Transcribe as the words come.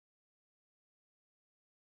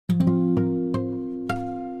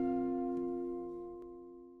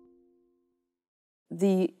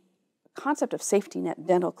the concept of safety net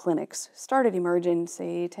dental clinics started emerging,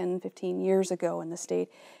 say, 10, 15 years ago in the state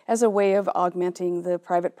as a way of augmenting the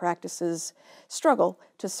private practice's struggle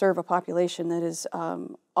to serve a population that is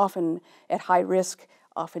often at high risk,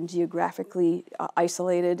 often geographically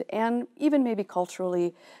isolated, and even maybe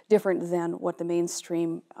culturally different than what the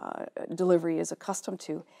mainstream delivery is accustomed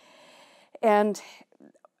to. And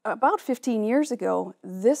about 15 years ago,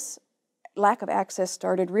 this lack of access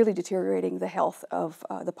started really deteriorating the health of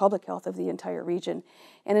the public health of the entire region.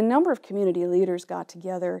 And a number of community leaders got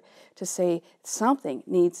together to say something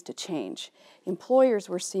needs to change. Employers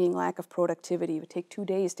were seeing lack of productivity. It would take 2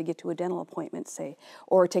 days to get to a dental appointment, say,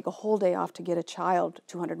 or take a whole day off to get a child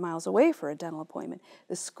 200 miles away for a dental appointment.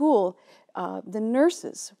 The school, the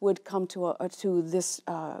nurses would come to this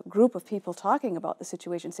group of people talking about the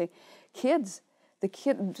situation, say,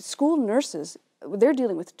 school nurses, they're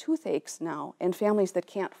dealing with toothaches now and families that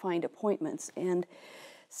can't find appointments. And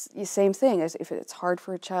same thing, as if it's hard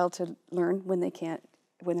for a child to learn when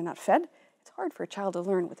they're not fed, it's hard for a child to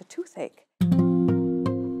learn with a toothache.